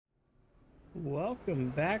Welcome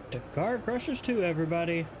back to Car Crushers 2,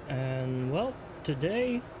 everybody. And well,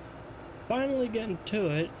 today, finally getting to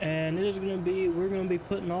it, and we're gonna be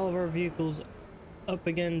putting all of our vehicles up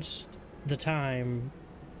against the time,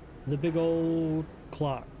 the big old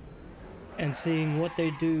clock, and seeing what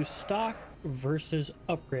they do stock versus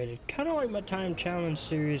upgraded. Kind of like my time challenge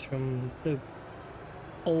series from the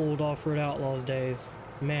old Off-Road Outlaws days.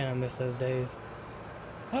 Man, I miss those days.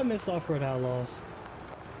 I miss Off-Road Outlaws.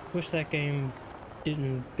 Wish that game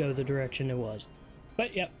didn't go the direction it was.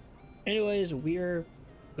 But yeah, anyways, we're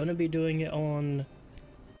gonna be doing it on,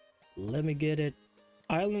 let me get it,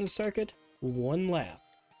 Island Circuit, 1 lap.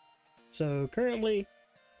 So currently,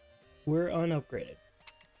 we're unupgraded.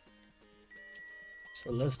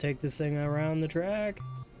 So let's take this thing around the track.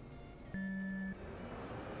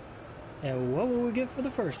 And what will we get for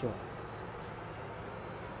the first one?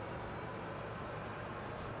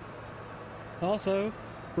 Also,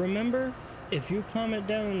 remember, if you comment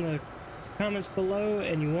down in the comments below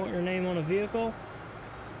and you want your name on a vehicle,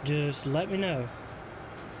 just let me know.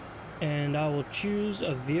 And I will choose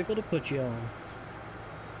a vehicle to put you on.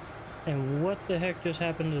 And what the heck just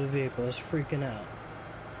happened to the vehicle? It's freaking out.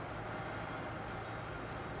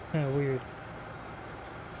 How weird.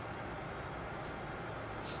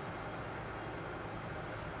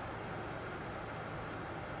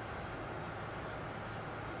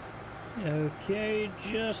 Okay,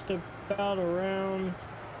 just about around.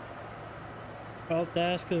 Oh,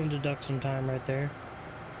 that's gonna deduct some time right there.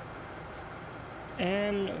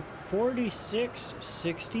 And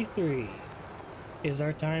 46.63 is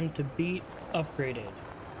our time to beat upgraded.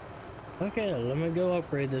 Okay, let me go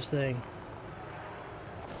upgrade this thing.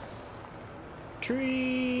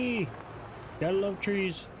 Tree! Gotta love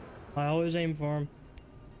trees. I always aim for them.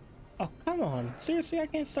 Oh, come on. Seriously, I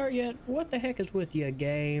can't start yet? What the heck is with you,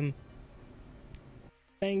 game?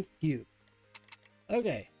 Thank you.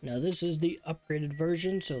 Okay, now this is the upgraded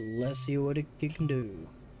version, so let's see what it can do.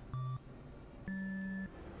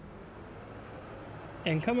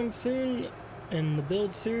 And coming soon in the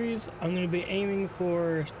build series, I'm going to be aiming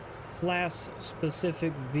for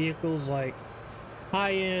class-specific vehicles like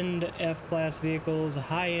high-end F-class vehicles,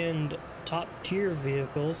 high-end top-tier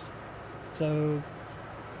vehicles. So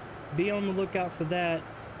be on the lookout for that.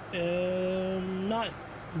 Not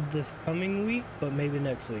this coming week, but maybe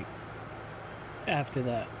next week. After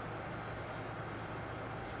that.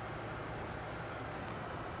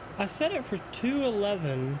 I set it for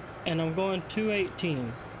 211 and I'm going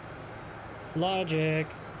 218. Logic.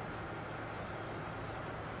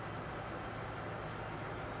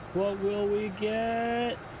 What will we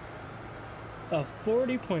get? A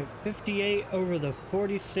 40.58 over the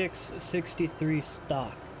 46.63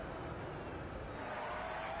 stock.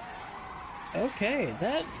 Okay,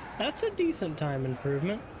 that's a decent time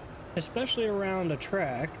improvement, especially around a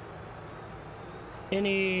track.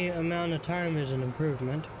 Any amount of time is an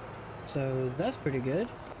improvement, so that's pretty good.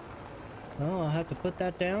 Well, I'll have to put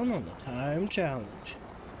that down on the time challenge.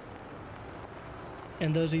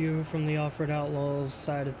 And those of you from the Off-Road Outlaws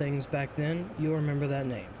side of things back then, you'll remember that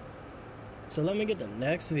name. So let me get the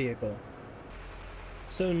next vehicle.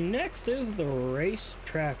 So next is the race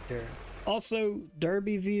tractor. Also,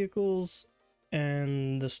 derby vehicles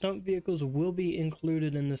and the stunt vehicles will be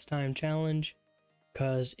included in this time challenge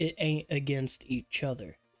because it ain't against each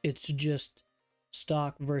other. It's just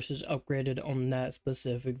stock versus upgraded on that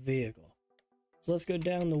specific vehicle. So let's go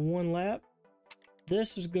down to 1 lap.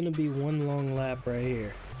 This is going to be 1 long lap right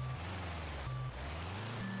here.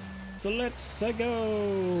 So let's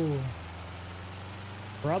go.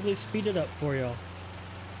 Probably speed it up for y'all.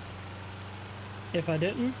 If I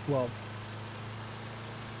didn't, well,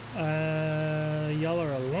 y'all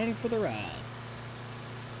are along for the ride.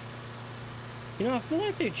 You know, I feel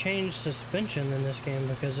like they changed suspension in this game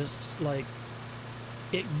because it's like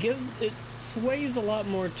it sways a lot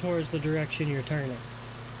more towards the direction you're turning.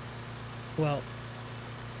 Well,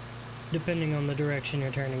 depending on the direction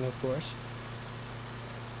you're turning, of course.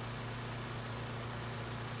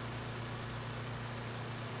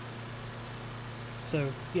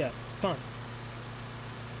 So, yeah, fun.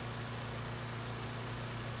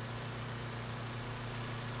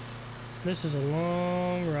 This is a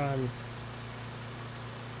long run.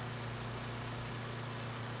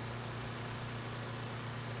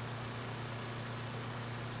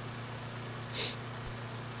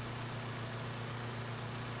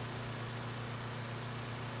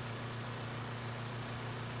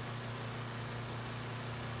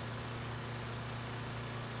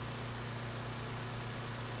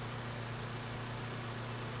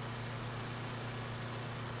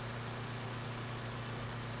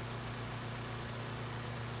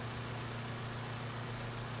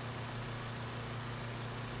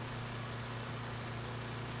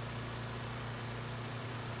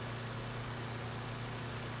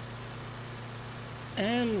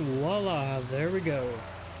 And voila, there we go.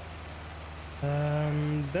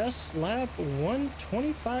 Best lap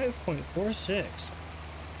 125.46.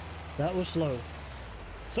 That was slow.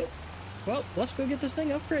 So, well, let's go get this thing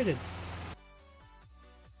upgraded.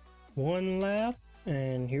 One lap,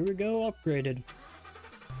 and here we go, upgraded.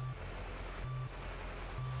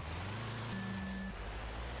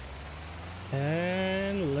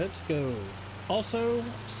 And let's go. Also,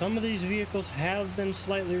 some of these vehicles have been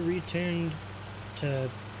slightly retuned to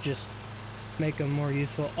just make them more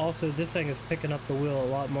useful. Also, this thing is picking up the wheel a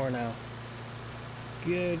lot more now.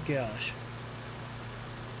 Good gosh.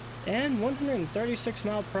 And 136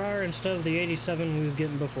 miles per hour instead of the 87 we was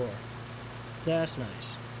getting before. That's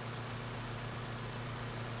nice.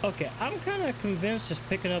 Okay, I'm kind of convinced it's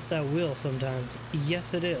picking up that wheel sometimes.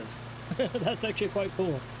 Yes, it is. That's actually quite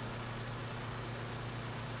cool.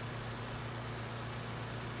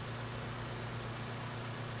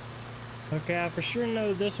 Okay, I for sure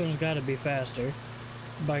know this one's got to be faster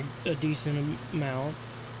by a decent amount.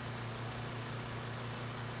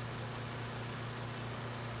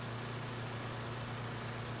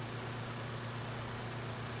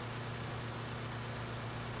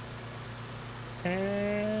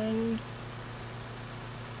 And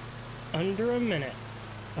under a minute,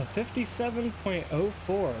 a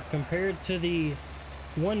 57.04 compared to the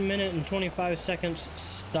 1 minute and 25 seconds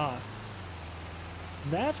stock.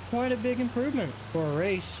 That's quite a big improvement for a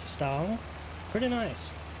race style. Pretty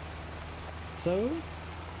nice. So,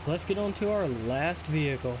 let's get on to our last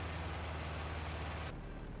vehicle.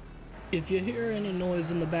 If you hear any noise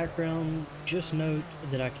in the background, just note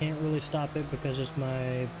that I can't really stop it because it's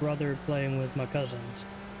my brother playing with my cousins.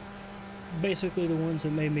 Basically the ones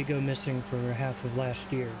that made me go missing for half of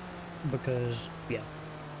last year. Because, yeah,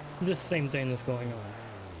 this same thing that's going on.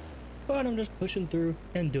 But I'm just pushing through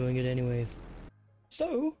and doing it anyways.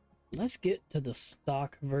 So, let's get to the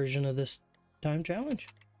stock version of this time challenge.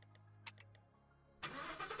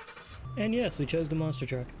 And yes, we chose the monster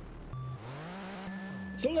truck.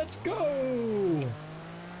 So let's go!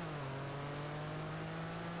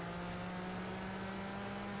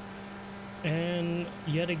 And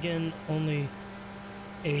yet again, only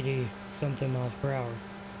 80 something miles per hour.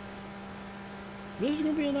 This is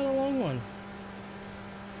gonna be another long one.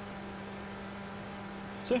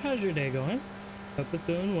 So how's your day going? Hope it's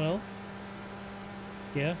doing well.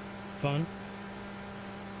 Yeah, fun.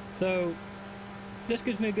 So, this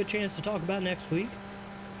gives me a good chance to talk about next week.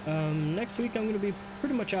 Next week I'm going to be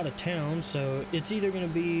pretty much out of town, so it's either going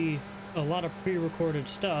to be a lot of pre-recorded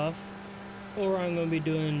stuff, or I'm going to be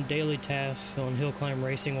doing daily tasks on hill climb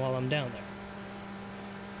racing while I'm down there.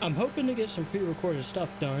 I'm hoping to get some pre-recorded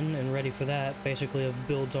stuff done and ready for that, basically of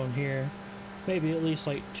builds on here. Maybe at least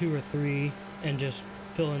like 2 or 3, and just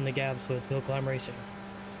fill in the gaps with hill climb racing,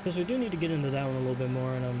 because we do need to get into that one a little bit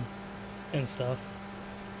more and stuff.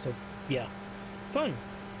 So yeah, fun.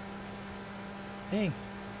 Dang.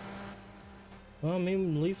 Well, I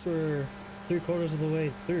mean, at least we're 3/4 of the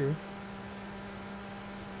way through.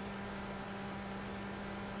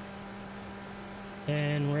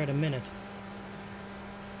 And we're at a minute.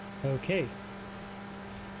 Okay.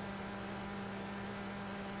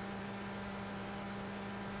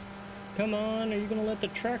 Come on, are you gonna let the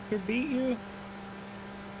tractor beat you?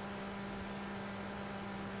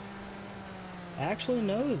 Actually,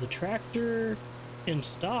 no, the tractor in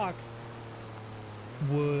stock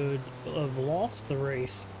would have lost the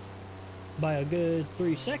race by a good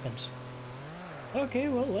 3 seconds. Okay,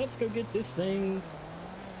 well, let's go get this thing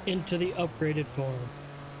into the upgraded form.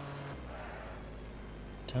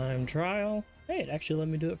 Time trial. Hey, it actually let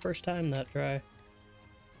me do it first time that try.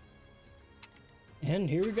 And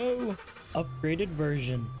here we go, upgraded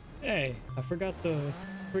version. Hey, I forgot the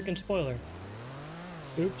freaking spoiler.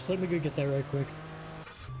 Oops, let me go get that right quick.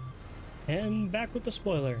 And back with the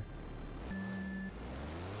spoiler.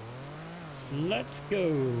 Let's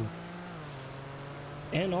go.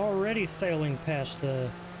 And already sailing past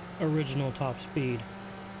the original top speed.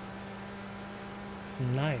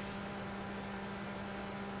 Nice.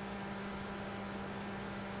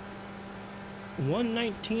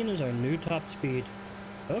 $119 is our new top speed.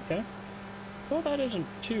 Okay. Well, that isn't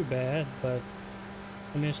too bad, but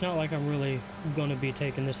I mean, it's not like I'm really going to be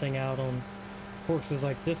taking this thing out on courses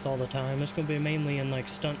like this all the time. It's going to be mainly in like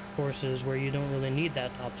stunt courses where you don't really need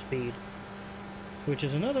that top speed. Which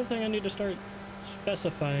is another thing I need to start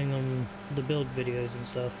specifying on the build videos and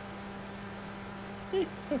stuff.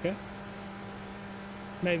 Okay.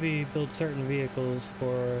 Maybe build certain vehicles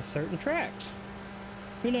for certain tracks.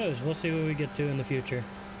 Who knows? We'll see what we get to in the future.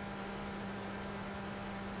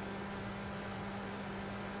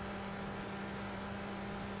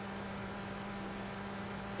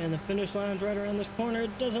 And the finish line's right around this corner.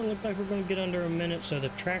 It doesn't look like we're going to get under a minute, so the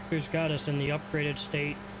tractor's got us in the upgraded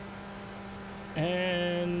state.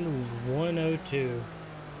 And 102.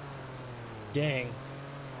 Dang.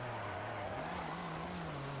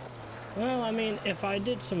 Well, I mean, if I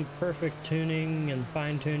did some perfect tuning and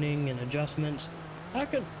fine-tuning and adjustments, I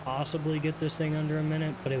could possibly get this thing under a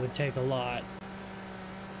minute, but it would take a lot.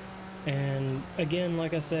 And again,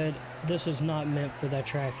 like I said, this is not meant for that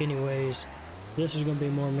track anyways. This is going to be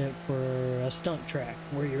more meant for a stunt track,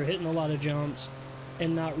 where you're hitting a lot of jumps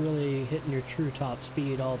and not really hitting your true top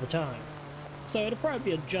speed all the time. So it'll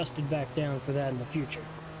probably be adjusted back down for that in the future.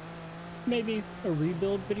 Maybe a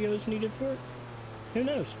rebuild video is needed for it? Who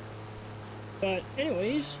knows? But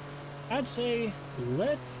anyways, I'd say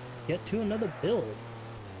let's get to another build.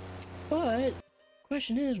 But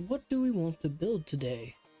question is, what do we want to build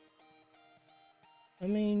today? I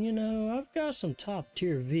mean, you know, I've got some top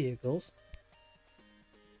tier vehicles.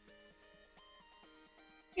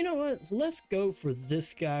 You know what? Let's go for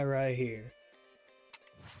this guy right here.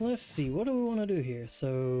 Let's see, what do we want to do here?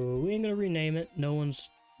 So we ain't gonna rename it. No one's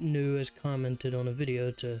new has commented on a video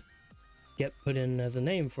to get put in as a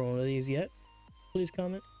name for one of these yet. Please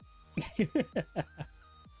comment.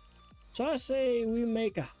 So I say we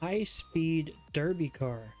make a high-speed derby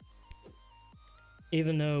car.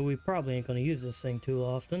 Even though we probably ain't gonna use this thing too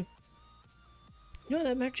often. You know,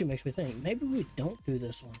 that actually makes me think, maybe we don't do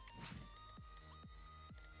this one.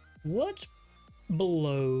 What's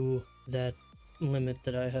below that limit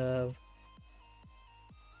that I have?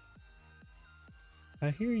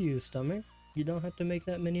 I hear you, stomach. You don't have to make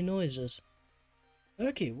that many noises.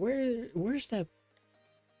 Okay, where's that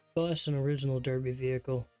bus and original derby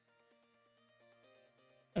vehicle?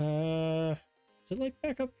 Is it like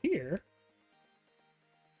back up here?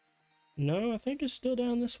 No, I think it's still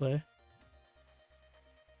down this way.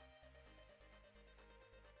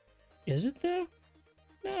 Is it though?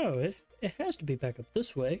 No, it has to be back up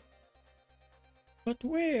this way. But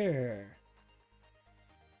where?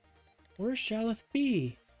 Where shall it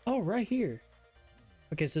be? Oh, right here.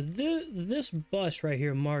 Okay, so this bus right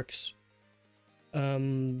here marks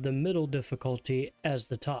the middle difficulty as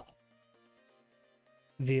the top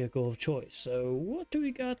vehicle of choice. So what do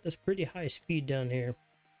we got that's pretty high speed down here?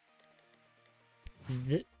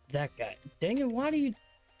 That guy. Dang it, why did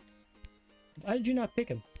you not pick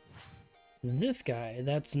him? This guy,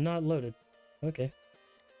 that's not loaded. Okay.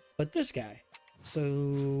 But this guy. So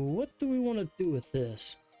what do we want to do with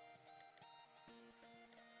this?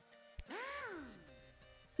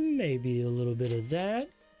 Maybe a little bit of that.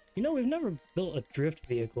 You know, we've never built a drift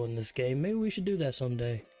vehicle in this game. Maybe we should do that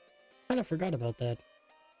someday. Kind of forgot about that.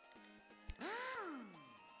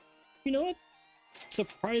 You know what?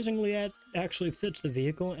 Surprisingly, it actually fits the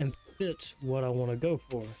vehicle and fits what I want to go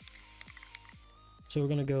for. So we're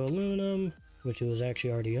going to go aluminum, which it was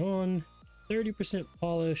actually already on. 30%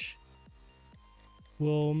 polish.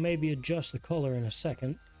 We'll maybe adjust the color in a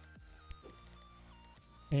second.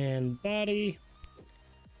 And body.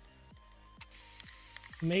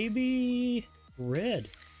 Maybe red.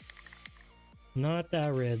 Not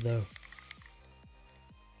that red though.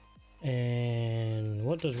 And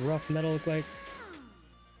what does rough metal look like?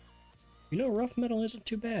 You know, rough metal isn't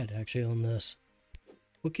too bad actually on this.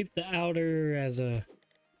 We'll keep the outer as the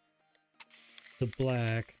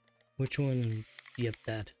black. Which one? Yep,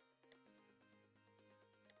 that.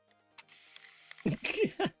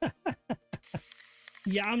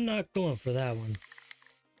 Yeah, I'm not going for that one.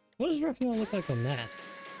 What does rough metal look like on that?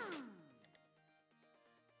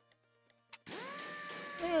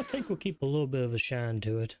 I think we'll keep a little bit of a shine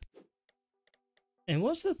to it. And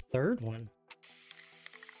what's the third one?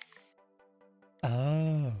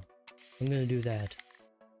 Oh, I'm gonna do that.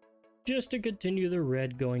 Just to continue the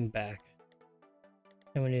red going back.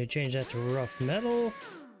 And we need to change that to rough metal.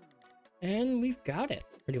 And we've got it,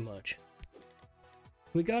 pretty much.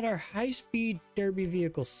 We got our high-speed derby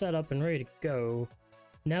vehicle set up and ready to go.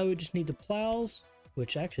 Now we just need the plows,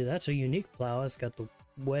 which actually that's a unique plow. It's got the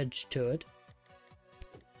wedge to it.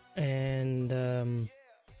 And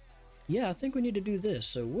yeah, I think we need to do this.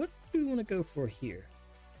 So what do we want to go for here?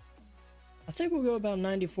 I think we'll go about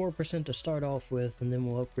 94% to start off with, and then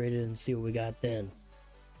we'll upgrade it and see what we got then.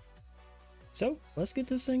 So let's get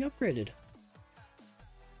this thing upgraded.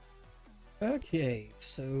 Okay,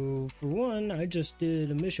 so for one, I just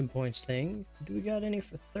did a mission points thing. Do we got any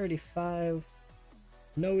for 35?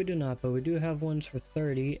 No, we do not, but we do have ones for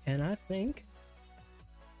 30, and I think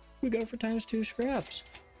we go for ×2 scraps.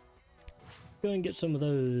 Go and get some of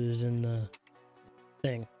those in the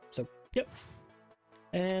thing. So, yep.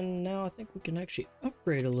 And now I think we can actually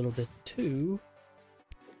upgrade a little bit too.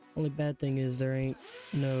 Only bad thing is there ain't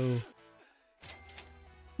no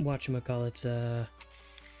whatchamacallits,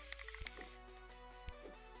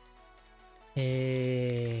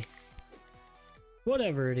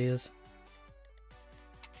 whatever it is.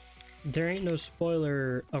 There ain't no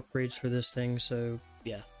spoiler upgrades for this thing, so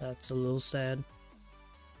yeah, that's a little sad.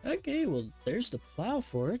 Okay, well, there's the plow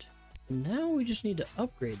for it. Now we just need to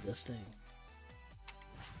upgrade this thing.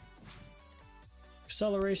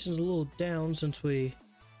 Acceleration's a little down since we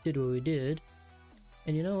did what we did.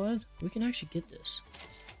 And you know what? We can actually get this.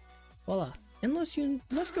 Voila. And let's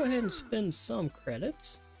go ahead and spend some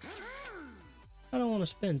credits. I don't want to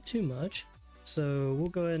spend too much. So we'll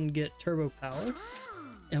go ahead and get turbo power.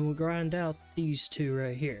 And we'll grind out these two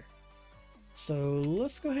right here. So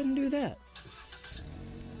let's go ahead and do that.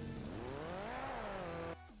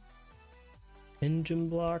 Engine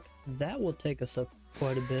block, that will take us up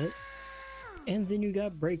quite a bit. And then you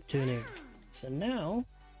got brake tuning. So now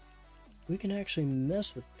we can actually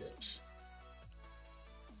mess with this.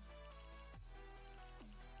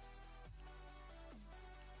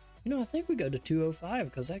 You know, I think we go to 205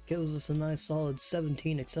 because that gives us a nice solid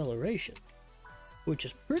 17 acceleration, which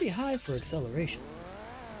is pretty high for acceleration.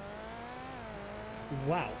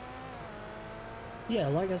 Wow. Yeah,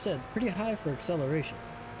 like I said, pretty high for acceleration.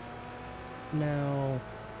 Now,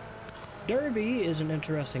 derby is an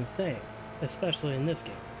interesting thing, especially in this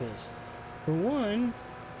game, because for one,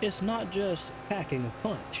 it's not just packing a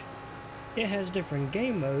punch. It has different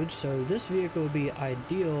game modes, so this vehicle would be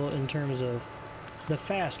ideal in terms of the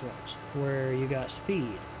fast ones, where you got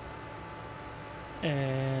speed.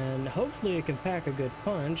 And hopefully it can pack a good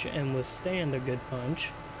punch and withstand a good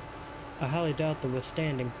punch. I highly doubt the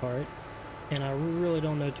withstanding part, and I really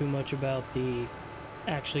don't know too much about the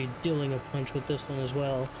actually dealing a punch with this one as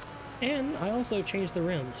well. And I also changed the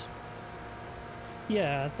rims.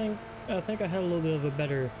 Yeah, I think I had a little bit of a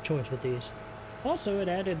better choice with these. Also, it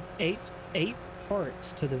added eight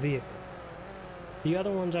parts to the vehicle. The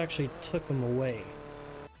other ones actually took them away.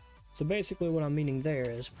 So basically what I'm meaning there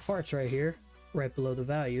is parts right here, right below the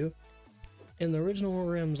value. In the original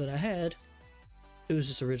rims that I had, it was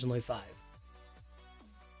just originally 5.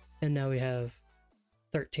 And now we have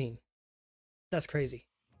 13. That's crazy.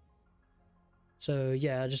 So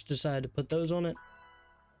yeah, I just decided to put those on it.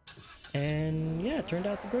 And yeah, it turned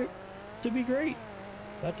out to be great.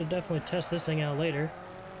 I'll have to definitely test this thing out later.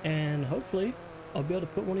 And hopefully, I'll be able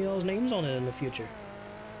to put one of y'all's names on it in the future.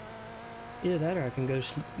 Either that or I can go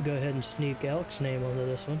ahead and sneak Elk's name onto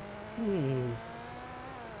this one.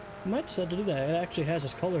 I might decide to do that. It actually has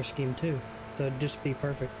his color scheme too. So it'd just be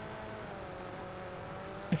perfect.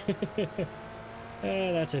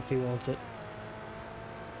 That's if he wants it.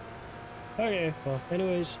 Okay, well,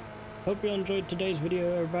 anyways, hope you enjoyed today's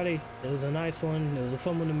video, everybody. It was a nice one. It was a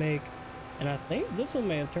fun one to make. And I think this one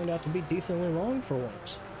may have turned out to be decently long for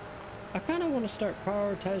once. I kind of want to start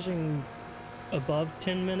prioritizing above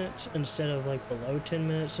 10 minutes instead of like below 10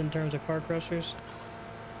 minutes in terms of car crushers.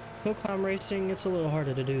 Hill climb racing, it's a little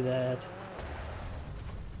harder to do that.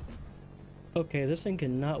 Okay, this thing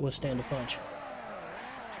cannot withstand a punch.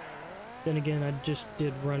 Then again, I just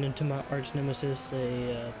did run into my arch nemesis,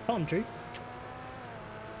 a palm tree.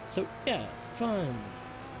 So yeah, fun.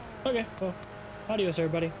 Okay, well, adios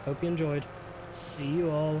everybody. Hope you enjoyed. See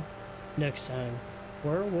you all next time,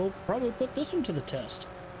 where we'll probably put this one to the test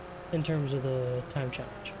in terms of the time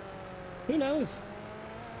challenge. Who knows?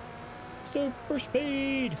 Super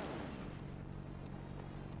speed!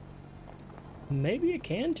 Maybe it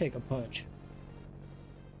can take a punch.